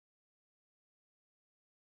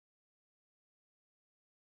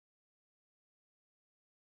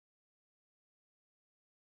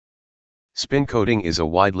Spin coating is a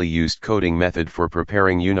widely used coating method for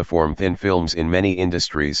preparing uniform thin films in many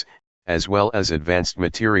industries, as well as advanced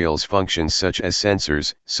materials functions such as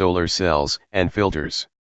sensors, solar cells, and filters.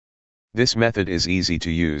 This method is easy to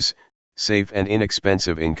use, safe and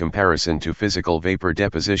inexpensive in comparison to physical vapor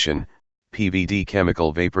deposition, PVD,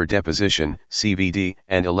 chemical vapor deposition, CVD,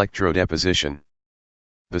 and electrodeposition.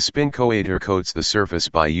 The spin coater coats the surface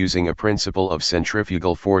by using a principle of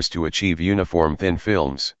centrifugal force to achieve uniform thin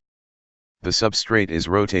films. The substrate is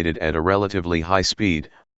rotated at a relatively high speed,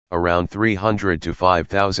 around 300 to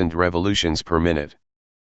 5,000 revolutions per minute.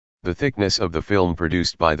 The thickness of the film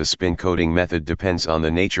produced by the spin coating method depends on the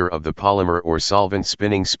nature of the polymer or solvent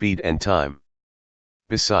spinning speed and time.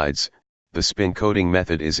 Besides, the spin coating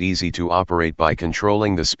method is easy to operate by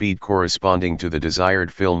controlling the speed corresponding to the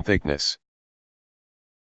desired film thickness.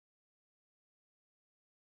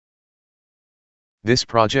 This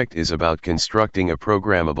project is about constructing a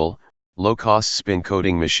programmable, low-cost spin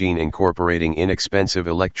coating machine incorporating inexpensive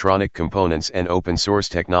electronic components and open-source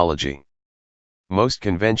technology. Most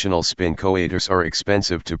conventional spin coaters are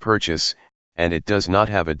expensive to purchase, and it does not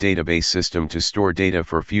have a database system to store data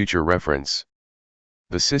for future reference.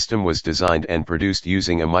 The system was designed and produced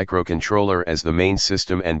using a microcontroller as the main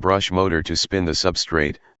system and brush motor to spin the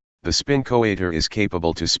substrate. The spin coater is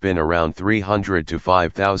capable to spin around 300 to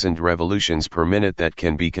 5,000 revolutions per minute that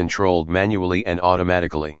can be controlled manually and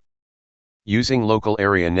automatically. Using local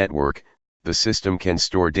area network, the system can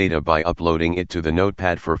store data by uploading it to the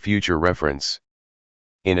notepad for future reference.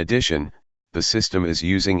 In addition, the system is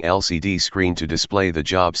using LCD screen to display the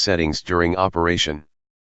job settings during operation.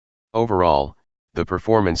 Overall, the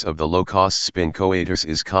performance of the low-cost spin coaters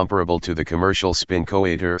is comparable to the commercial spin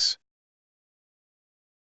coaters.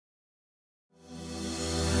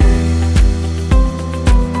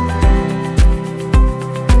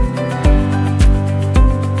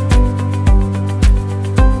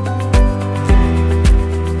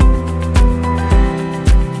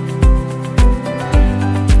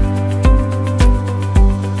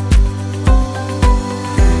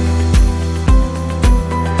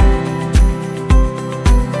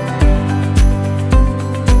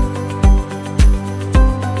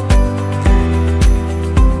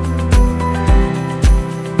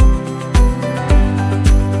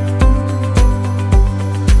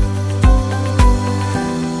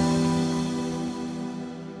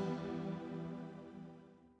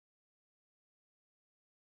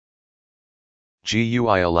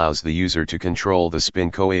 GUI allows the user to control the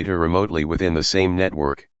spin coater remotely within the same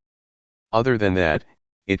network. Other than that,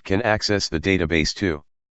 it can access the database too.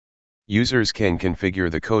 Users can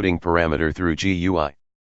configure the coding parameter through GUI.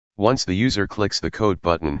 Once the user clicks the code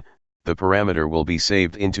button, the parameter will be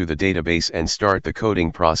saved into the database and start the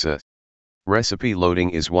coding process. Recipe loading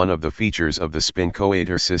is one of the features of the spin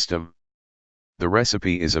coater system. The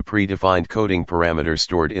recipe is a predefined coding parameter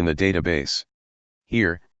stored in the database.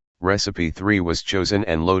 Here, Recipe 3 was chosen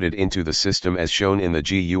and loaded into the system as shown in the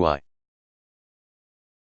GUI.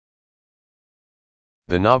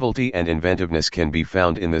 The novelty and inventiveness can be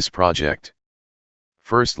found in this project.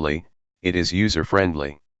 Firstly, it is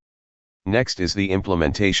user-friendly. Next is the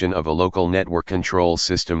implementation of a local network control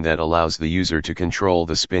system that allows the user to control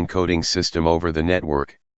the spin coating system over the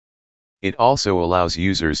network. It also allows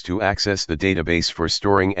users to access the database for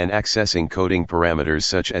storing and accessing coding parameters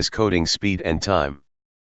such as coding speed and time.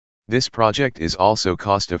 This project is also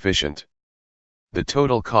cost-efficient. The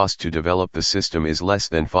total cost to develop the system is less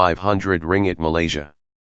than 500 ringgit Malaysia.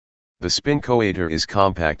 The spin coater is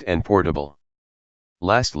compact and portable.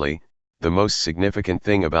 Lastly, the most significant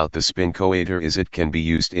thing about the spin coater is it can be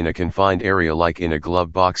used in a confined area like in a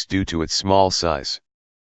glove box due to its small size.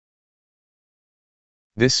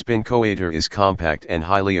 This spin coater is compact and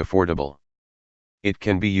highly affordable. It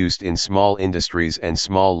can be used in small industries and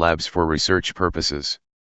small labs for research purposes.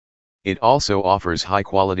 It also offers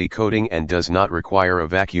high-quality coating and does not require a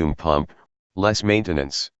vacuum pump, less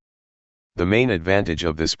maintenance. The main advantage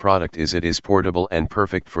of this product is it is portable and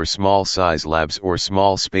perfect for small-size labs or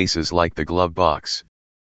small spaces like the glove box.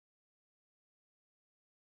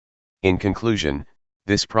 In conclusion,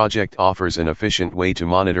 this project offers an efficient way to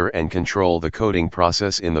monitor and control the coating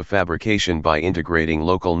process in the fabrication by integrating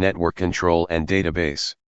local network control and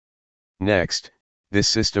database. Next, this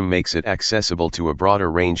system makes it accessible to a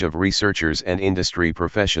broader range of researchers and industry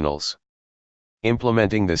professionals.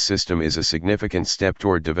 Implementing this system is a significant step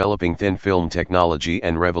toward developing thin film technology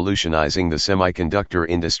and revolutionizing the semiconductor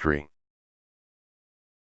industry.